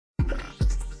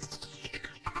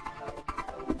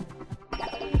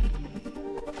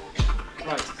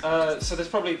So there's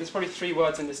probably 3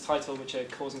 words in this title which are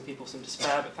causing people some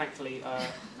despair, but thankfully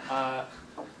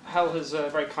Hell has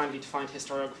very kindly defined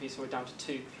historiography, so we're down to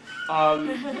 2.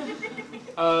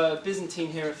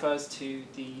 Byzantine here refers to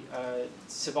the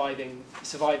surviving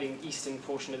eastern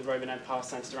portion of the Roman Empire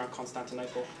centered around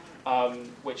Constantinople,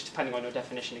 which, depending on your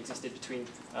definition, existed between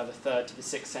the 3rd to the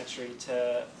 6th century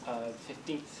to the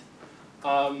 15th.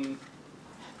 And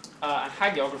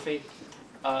hagiography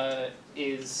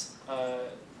is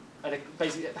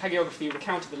basically, hagiography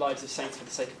recounted the lives of saints for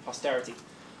the sake of posterity.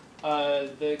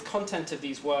 The content of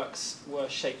these works were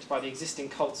shaped by the existing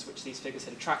cults which these figures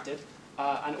had attracted,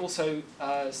 and also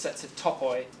sets of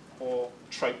topoi, or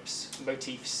tropes,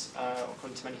 motifs,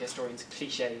 according to many historians,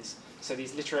 cliches. So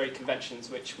these literary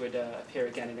conventions which would appear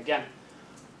again and again.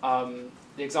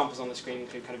 The examples on the screen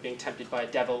include kind of being tempted by a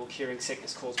devil, curing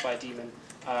sickness caused by a demon,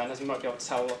 and as we might be able to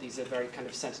tell, these are very kind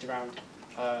of centered around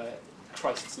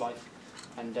Christ's life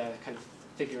and kind of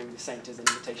figuring the saint as an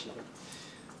imitation of him.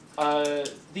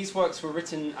 These works were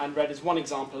written and read as one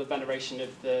example of veneration of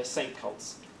the saint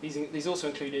cults. These also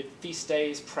included feast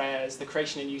days, prayers, the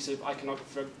creation and use of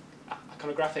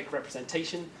iconographic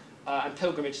representation, and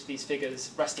pilgrimage to these figures'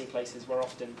 resting places where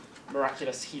often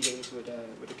miraculous healings would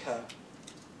occur.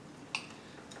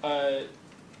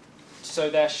 So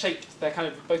they're kind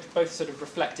of both sort of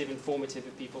reflective and formative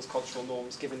of people's cultural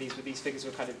norms, given these figures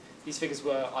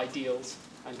were ideals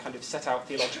and kind of set out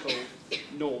theological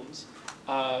norms.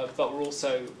 But were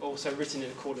also written in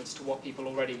accordance to what people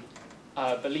already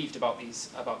believed about these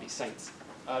saints.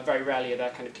 Very rarely are they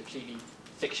kind of completely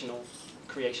fictional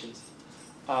creations.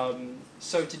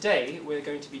 So today we're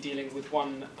going to be dealing with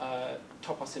one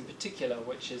topos in particular,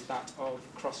 which is that of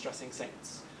cross-dressing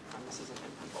saints. And this is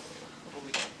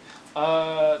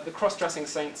the cross-dressing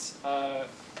saints are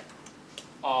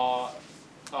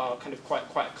kind of quite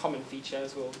a common feature,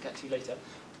 as we'll get to later.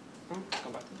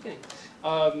 Come back to the beginning.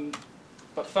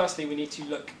 But firstly, we need to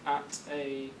look at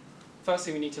a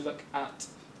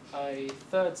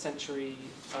 3rd century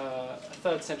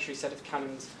set of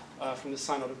canons from the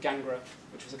Synod of Gangra,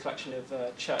 which was a collection of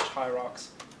church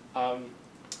hierarchs,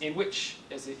 in which,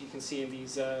 as you can see in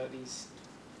these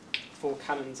 4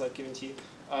 canons I've given to you,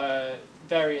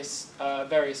 various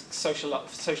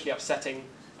socially upsetting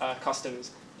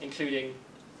customs, including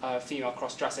female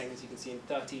cross-dressing, as you can see in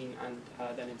 13 and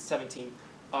then in 17,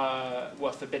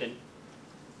 were forbidden.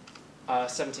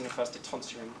 17 refers to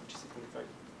tonsuring, which is a kind of very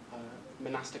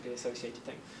monastically associated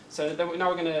thing. So now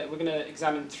we're going to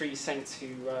examine 3 saints who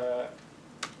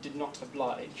did not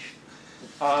oblige.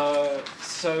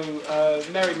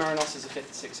 Mary Marinos is a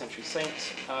 5th, 6th century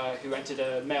saint who entered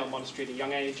a male monastery at a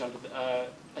young age,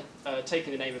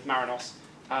 taking the name of Marinos,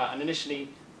 and initially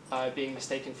being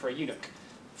mistaken for a eunuch.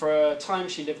 For a time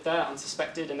she lived there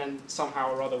unsuspected, and then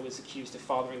somehow or other was accused of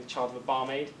fathering the child of a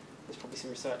barmaid. There's probably some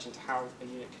research into how a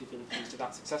eunuch could have been accused of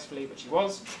that successfully, but she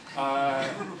was.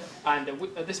 And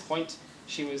at this point,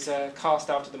 she was cast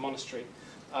out of the monastery,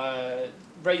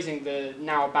 raising the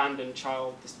now abandoned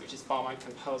child, which is barmaid,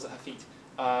 kind of hurls at her feet,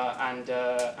 and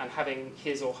having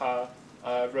his or her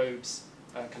robes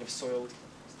kind of soiled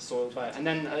by it, and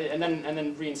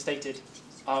then reinstated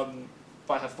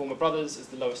by her former brothers as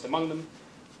the lowest among them.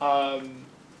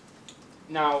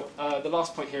 Now, the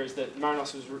last point here is that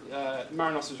Marinos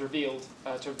was revealed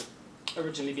to have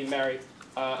originally been Mary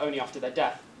only after their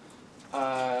death.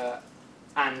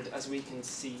 And as we can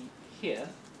see here,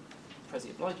 Prezi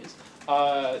obliges,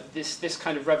 this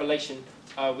kind of revelation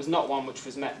was not one which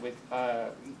was met with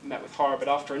horror, but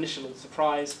after initial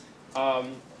surprise,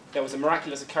 there was a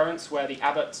miraculous occurrence where the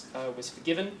abbot was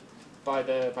forgiven by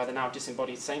the now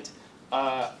disembodied saint,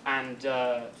 and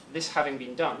this having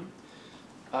been done,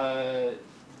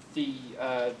 the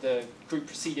group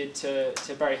proceeded to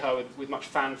bury her with much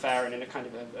fanfare and in a kind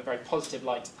of a very positive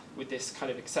light, with this kind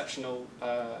of exceptional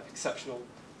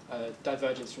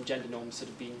divergence from gender norms sort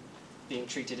of being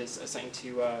treated as something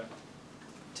to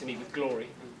meet with glory,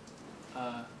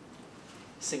 and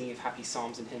singing of happy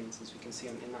psalms and hymns, as we can see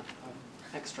in that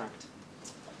extract.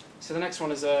 So the next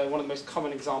one is one of the most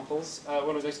common examples,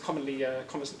 one of the most commonly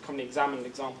examined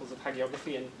examples of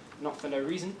hagiography, and not for no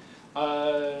reason.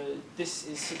 This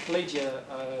is Pelagia,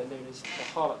 known as the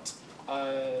harlot.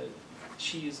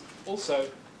 She is also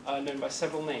known by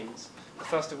several names. The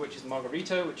first of which is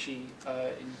Margarita, which she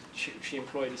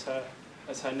employed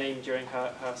as her name during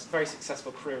her very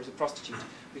successful career as a prostitute.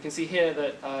 We can see here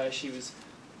that she was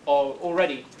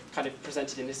already kind of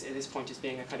presented in this point as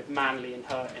being a kind of manly in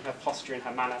her posture and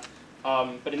her manner,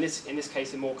 but in this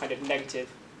case a more kind of negative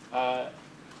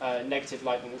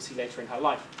light than we'll see later in her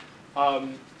life.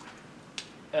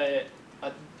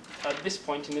 at this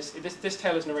point, in this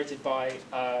tale is narrated by,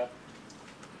 it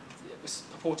was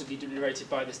purportedly narrated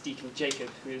by this deacon Jacob,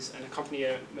 who is an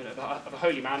accompaniment of a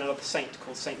holy man, another saint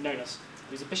called Saint Nonus,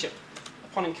 who is a bishop.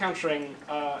 Upon encountering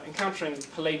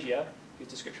Pelagia, whose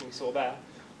description we saw there,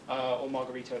 or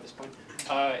Margarita at this point,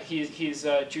 he is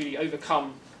duly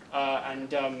overcome, and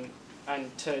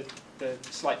to the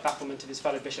slight bafflement of his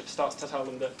fellow bishop, starts to tell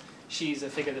them that she's a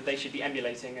figure that they should be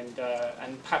emulating, and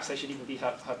perhaps they should even be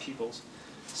her pupils.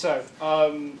 So,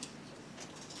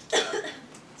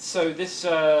 this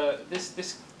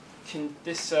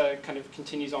kind of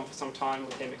continues on for some time,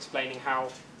 with him explaining how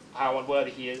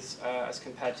unworthy he is as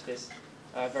compared to this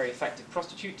very effective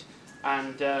prostitute.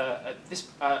 And at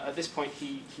this point,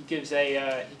 he gives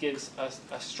a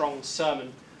strong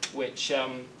sermon, which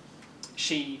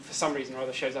she, for some reason or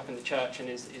other, shows up in the church and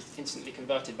is instantly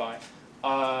converted by.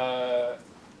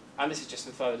 And this is just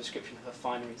some further description of her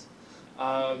fineries,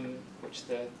 which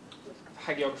the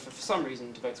hagiographer, for some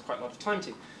reason, devotes quite a lot of time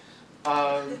to.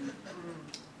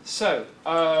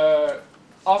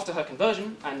 After her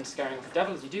conversion and scaring off the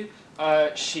devil, as you do,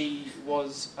 she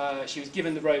was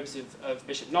given the robes of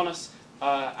Bishop Nonus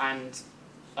and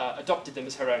adopted them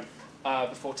as her own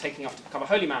before taking off to become a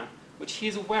holy man, which he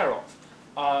is aware of.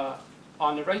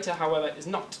 Our narrator, however, is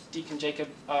not Deacon Jacob.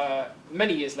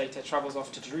 Many years later, travels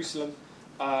off to Jerusalem,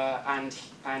 and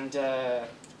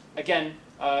again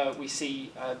we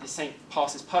see the saint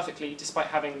passes perfectly, despite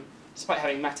having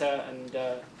met her and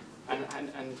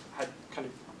had kind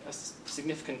of a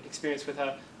significant experience with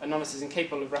her. Nonus is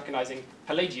incapable of recognizing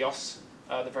Pelagios,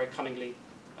 the very cunningly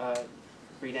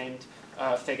renamed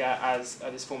figure, as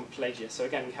this form of Pelagia. So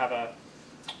again, we have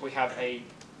a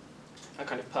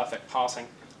kind of perfect passing.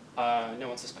 No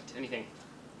one suspected anything.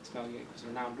 Ismail was a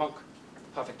renowned monk,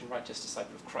 perfect and righteous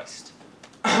disciple of Christ.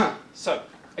 So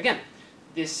again,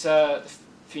 this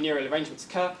funereal arrangements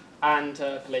occur, and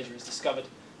Pelagia is discovered,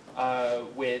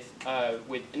 with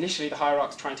initially the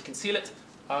hierarchs trying to conceal it,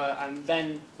 and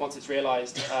then, once it's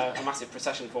realized, a massive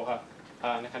procession for her,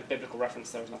 and a kind of biblical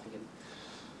reference there is nothing in.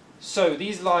 So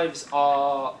these lives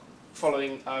are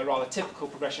following a rather typical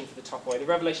progression for the Topoi. The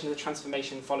revelation of the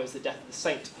transformation follows the death of the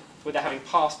saint, with their having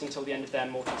passed until the end of their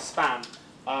mortal span.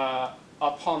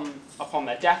 Upon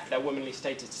their death, their womanly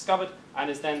state is discovered, and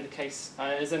is then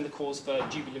the cause for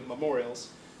jubilant memorials.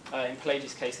 In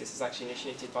Pelagia's case, this is actually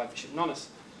initiated by Bishop Nonus,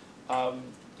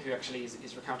 who actually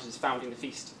is recounted as founding the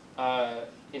feast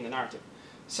in the narrative.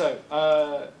 So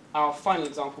our final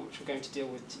example, which we're going to deal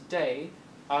with today,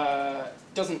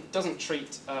 doesn't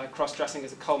treat cross-dressing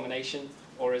as a culmination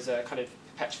or as a kind of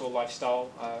perpetual lifestyle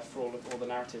for all the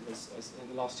narrative as in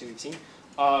the last two we've seen,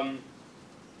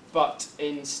 but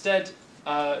instead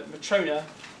Matrona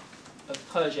of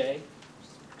Perge,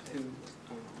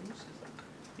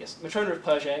 Matrona of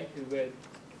Perge, who we're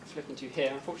flipping to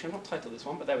here. Unfortunately, I've not titled this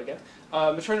one, but there we go.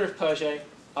 Matrona of Perge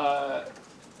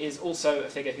is also a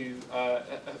figure who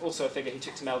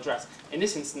took to male dress. In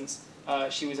this instance,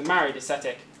 she was a married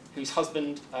ascetic whose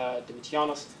husband,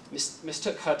 Domitianus,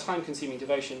 mistook her time-consuming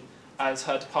devotion as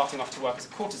her departing off to work as a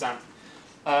courtesan.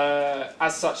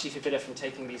 As such, he forbid her from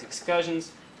taking these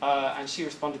excursions, and she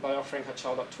responded by offering her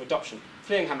child up to adoption,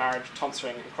 fleeing her marriage,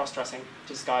 tonssuring and cross-dressing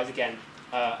to disguise again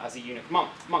as a eunuch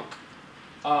monk.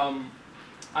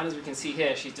 And as we can see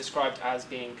here, she's described as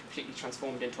being completely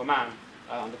transformed into a man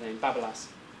under the name Babylas.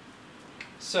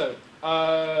 So,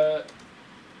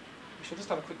 we should just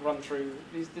have a quick run through.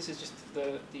 This is just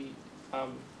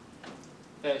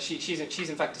she's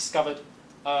in fact discovered,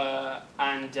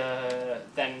 and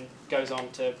then goes on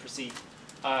to proceed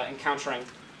encountering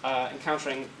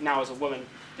now as a woman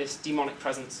this demonic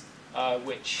presence,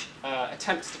 which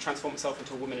attempts to transform itself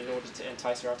into a woman in order to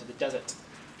entice her out of the desert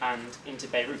and into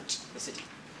Beirut, the city.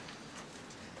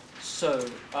 So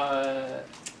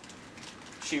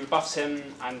she rebuffs him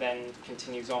and then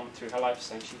continues on through her life,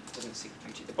 saying she doesn't seek the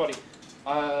beauty of the body.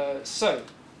 So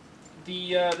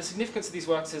the significance of these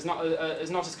works is not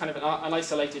as kind of an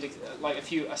isolated, like a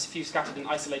few scattered and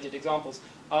isolated examples.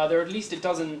 There are at least a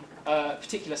dozen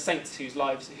particular saints whose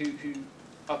lives who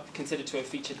are considered to have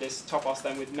featured this topos,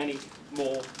 then with many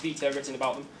more vita written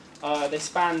about them. They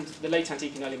spanned the late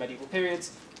antique and early medieval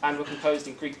periods, and were composed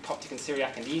in Greek, Coptic, and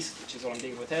Syriac in the East, which is what I'm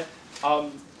dealing with here.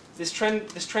 This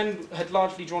trend had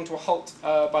largely drawn to a halt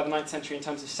by the 9th century in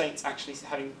terms of saints actually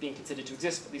having been considered to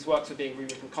exist, but these works were being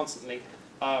rewritten constantly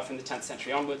from the 10th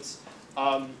century onwards.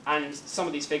 And some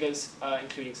of these figures,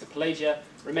 including St. Pelagia,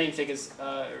 remain figures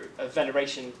of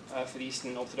veneration for the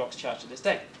Eastern Orthodox Church to this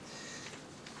day.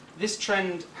 This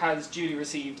trend has duly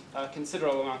received a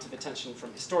considerable amount of attention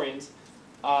from historians,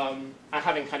 And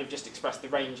having kind of just expressed the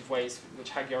range of ways in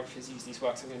which hagiographers use these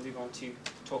works, I'm going to move on to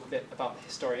talk a bit about the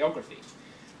historiography.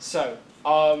 So,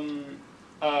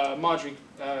 Marjorie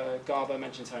Garber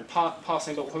mentions her in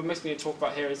passing, but what we're mostly going to talk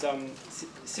about here is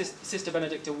Sister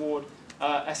Benedicta Ward,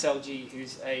 SLG,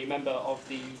 who's a member of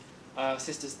the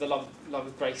Sisters of the Love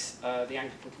of Grace, the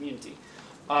Anglican community.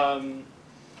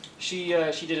 She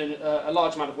did a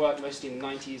large amount of work, mostly in the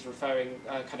 90s,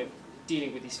 kind of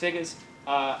dealing with these figures,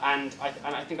 and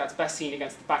I think that's best seen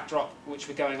against the backdrop which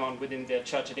were going on within the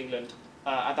Church of England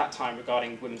at that time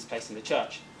regarding women's place in the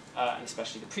church, and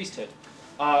especially the priesthood.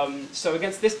 So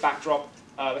against this backdrop,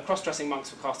 the cross-dressing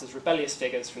monks were cast as rebellious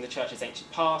figures from the church's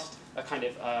ancient past, a kind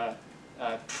of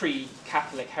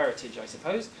pre-Catholic heritage, I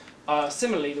suppose.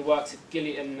 Similarly, the works of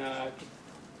Gillian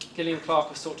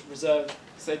Clark are sought to preserve.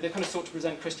 So they kind of sought to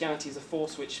present Christianity as a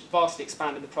force which vastly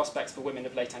expanded the prospects for women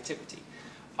of late antiquity.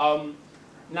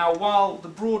 Now, while the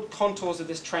broad contours of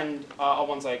this trend are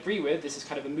ones I agree with, this is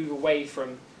kind of a move away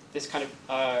from this kind of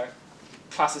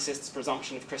classicists'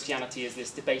 presumption of Christianity as this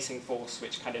debasing force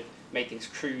which kind of made things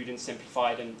crude and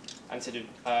simplified, and sort of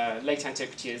late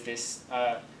antiquity as this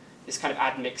kind of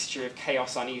admixture of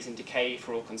chaos, unease, and decay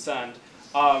for all concerned.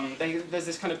 There's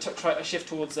this kind of a shift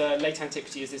towards late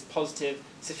antiquity as this positive,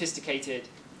 sophisticated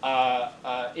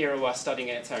era worth studying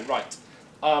in its own right.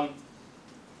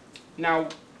 Now,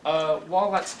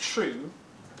 while that's true,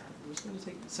 I'm just going to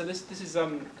take. So this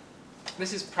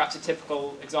is perhaps a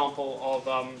typical example of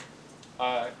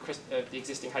the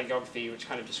existing hagiography, which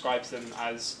kind of describes them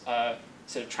as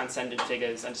sort of transcendent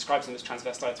figures and describes them as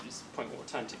transvestites, which is the point we'll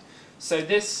return to. So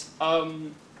this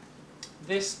kind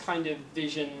of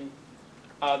vision.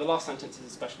 The last sentence is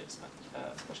especially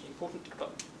important,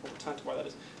 but we'll return to why that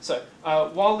is. So,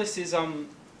 while this is,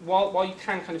 while you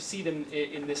can kind of see them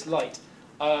in this light,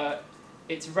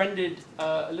 it's rendered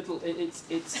a little.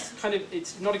 It's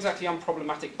not exactly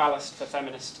unproblematic ballast for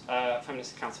feminist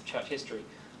accounts of church history.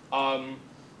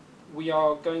 We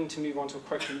are going to move on to a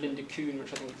quote from Linda Kuhn,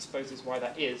 which I think exposes why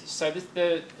that is. So,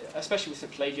 especially with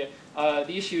Simplagia,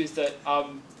 the issue is that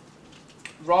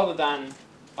rather than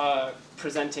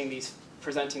presenting these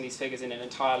figures in an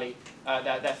entirely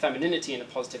their femininity in a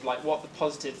positive light, what the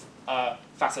positive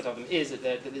facet of them is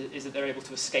that they're able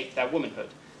to escape their womanhood.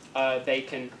 They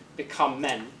can become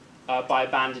men by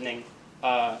abandoning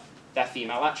their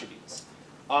female attributes.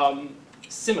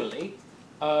 Similarly,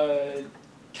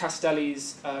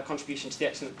 Castelli's contribution to the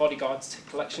excellent Bodyguards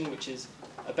collection, which is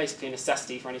basically a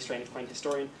necessity for any strain of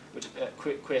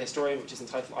queer historian, which is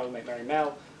entitled "I Will Make Merry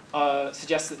Male,"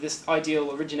 suggests that this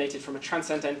ideal originated from a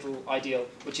transcendental ideal,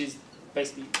 which is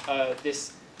basically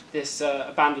this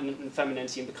abandonment and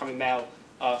femininity and becoming male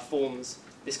forms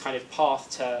this kind of path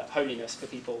to holiness for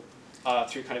people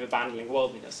through kind of abandoning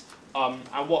worldliness.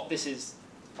 And what this is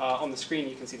on the screen,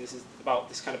 you can see this is about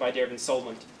this kind of idea of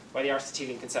ensoulment, where the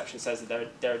Aristotelian conception says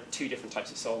that there are two different types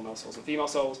of soul, male souls and female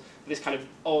souls. This kind of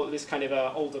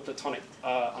older Platonic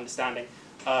understanding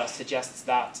suggests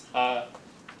that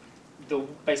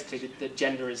basically the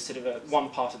gender is sort of one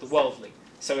part of the worldly.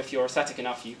 So if you're ascetic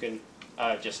enough, you can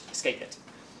just escape it.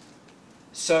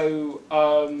 So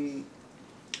in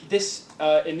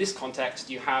this context,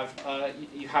 you have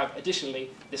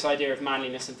additionally this idea of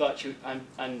manliness and virtue,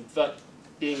 and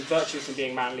being virtuous and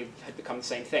being manly had become the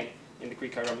same thing in the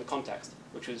Greco-Roman context,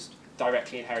 which was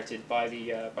directly inherited by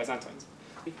the Byzantines.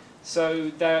 So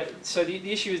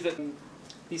the issue is that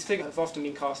these figures have often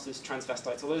been cast as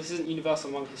transvestites. Although this isn't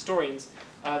universal among historians,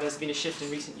 there's been a shift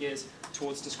in recent years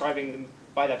towards describing them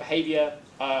by their behaviour,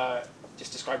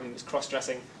 just describing them as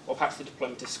cross-dressing, or perhaps the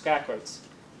deployment of scare quotes,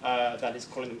 that is,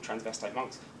 calling them transvestite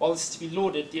monks. While this is to be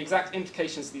lauded, the exact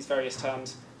implications of these various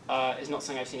terms is not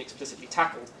something I've seen explicitly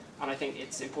tackled, and I think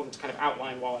it's important to kind of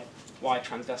outline why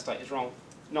transvestite is wrong,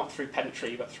 not through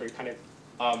pedantry, but through kind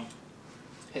of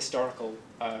historical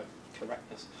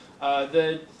correctness.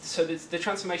 The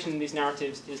transformation in these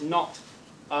narratives is not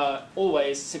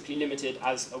always simply limited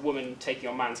as a woman taking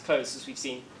on man's clothes, as we've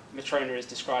seen Matrona is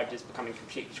described as becoming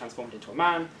completely transformed into a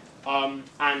man,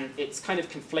 and it's kind of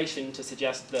conflation to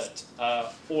suggest that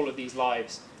all of these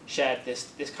lives shared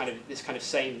this kind of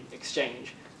same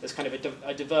exchange. There's kind of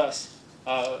a diverse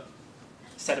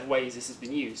set of ways this has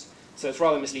been used. So it's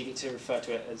rather misleading to refer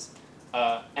to it as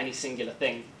any singular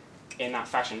thing in that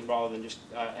fashion, rather than just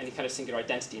any kind of singular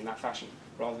identity in that fashion,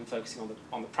 rather than focusing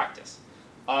on the practice.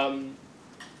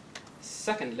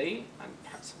 Secondly, and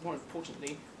perhaps more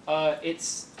importantly,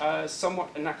 it's somewhat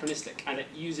anachronistic, and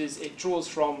it draws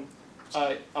from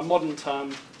a modern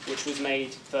term which was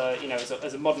made for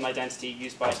as a modern identity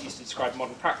used to describe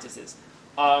modern practices.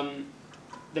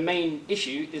 The main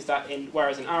issue is that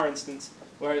whereas in our instance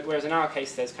Whereas in our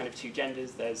case, there's kind of two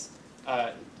genders. There's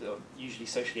usually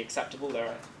socially acceptable.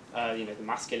 There are the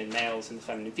masculine males and the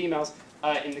feminine females.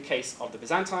 In the case of the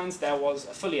Byzantines, there was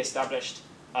a fully established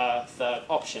third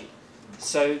option.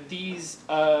 So these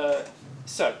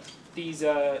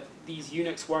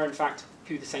eunuchs were in fact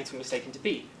who the saints were mistaken to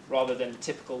be, rather than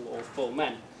typical or full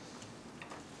men.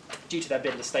 Due to their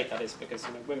beardless state, that is, because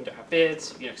women don't have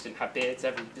beards, eunuchs didn't have beards,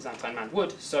 every Byzantine man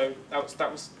would, so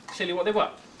that was clearly what they were.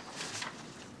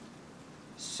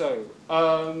 So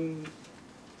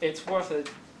it's worth a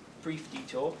brief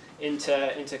detour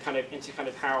into kind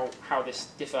of how this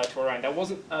differed to our own. There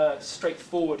wasn't a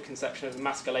straightforward conception of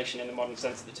emasculation in the modern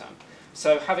sense of the term.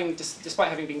 So despite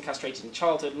having been castrated in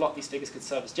childhood, a lot of these figures could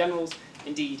serve as generals.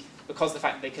 Indeed, because of the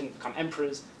fact that they couldn't become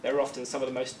emperors, they were often some of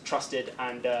the most trusted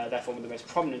and therefore the most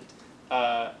prominent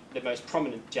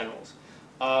generals.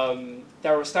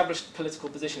 There were established political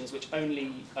positions which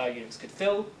only eunuchs could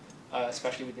fill,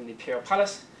 especially within the imperial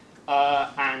palace.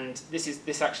 And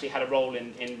this actually had a role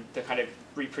in the kind of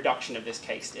reproduction of this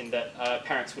caste, in that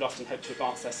parents would often hope to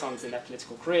advance their sons in their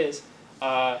political careers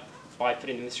by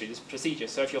putting them through this procedure.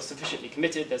 So if you're sufficiently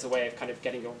committed, there's a way of kind of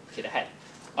getting your kid ahead.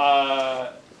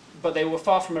 But they were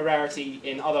far from a rarity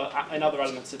in other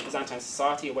elements of Byzantine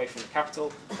society, away from the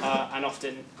capital, and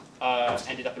often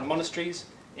ended up in monasteries.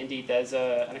 Indeed, there's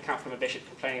an account from a bishop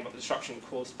complaining about the disruption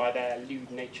caused by their lewd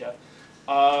nature,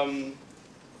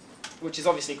 which is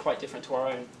obviously quite different to our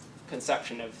own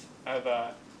conception of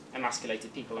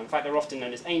emasculated people. In fact, they're often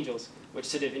known as angels, which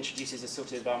sort of introduces a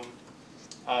sort of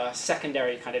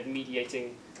secondary kind of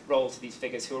mediating role to these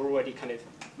figures who are already kind of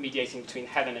mediating between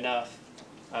heaven and earth,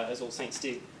 as all saints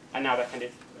do, and now they're kind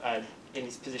of in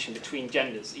this position between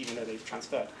genders, even though they've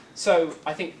transferred. So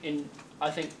I think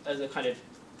as a kind of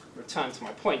return to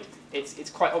my point, it's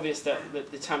quite obvious that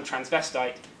the term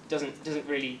transvestite doesn't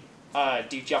really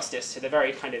do justice to the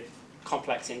very kind of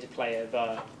complex interplay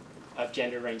of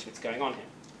gender arrangements going on here.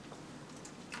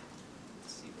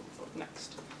 Let's see what we've got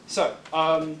next. So,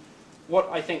 what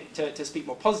I think, to speak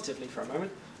more positively for a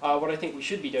moment, what I think we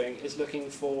should be doing is looking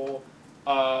for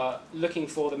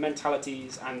the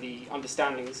mentalities and the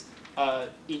understandings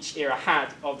each era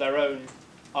had of their own,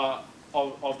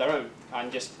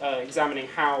 and just examining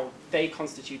how they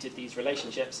constituted these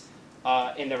relationships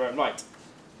in their own right.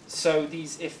 So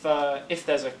if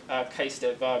there's a case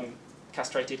of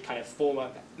castrated kind of former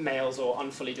males or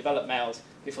unfully developed males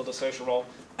who fill the social role,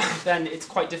 then it's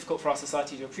quite difficult for our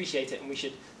society to appreciate it, and we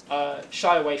should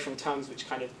shy away from terms which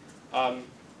kind of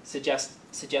suggest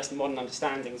modern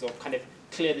understandings, or kind of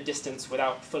clear the distance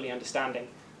without fully understanding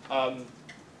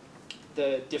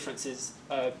the differences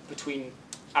between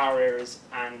our eras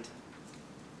and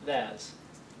theirs.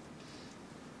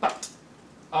 But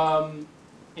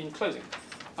in closing,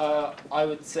 I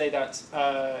would say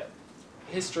that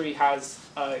history has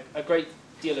a great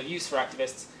deal of use for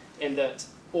activists, in that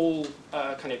all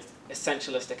kind of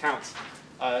essentialist accounts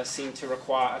seem to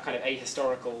require a kind of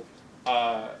ahistorical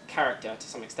character to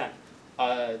some extent.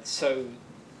 So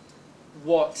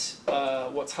what's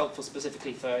helpful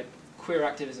specifically for queer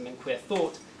activism and queer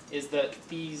thought is that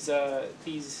these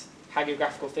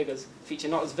hagiographical figures feature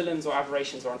not as villains or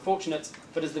aberrations or unfortunates,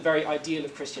 but as the very ideal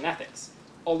of Christian ethics.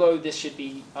 Although this should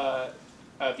be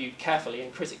viewed carefully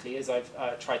and critically, as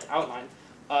I've tried to outline,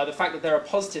 the fact that there are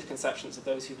positive conceptions of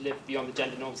those who've lived beyond the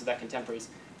gender norms of their contemporaries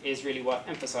is really worth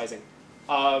emphasizing.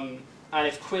 And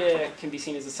if queer can be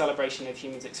seen as a celebration of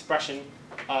humans' expression,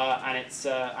 and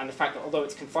the fact that although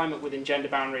its confinement within gender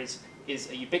boundaries is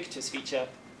a ubiquitous feature,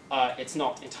 it's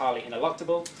not entirely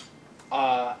ineluctable.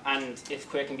 And if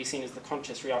queer can be seen as the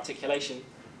conscious rearticulation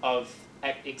of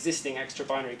existing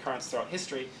extra-binary currents throughout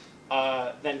history,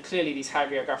 then clearly these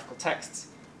hagiographical texts,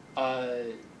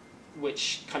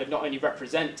 which kind of not only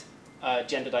represent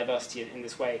gender diversity in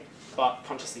this way, but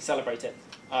consciously celebrate it,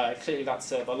 clearly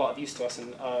that's of a lot of use to us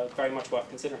and very much worth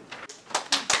considering.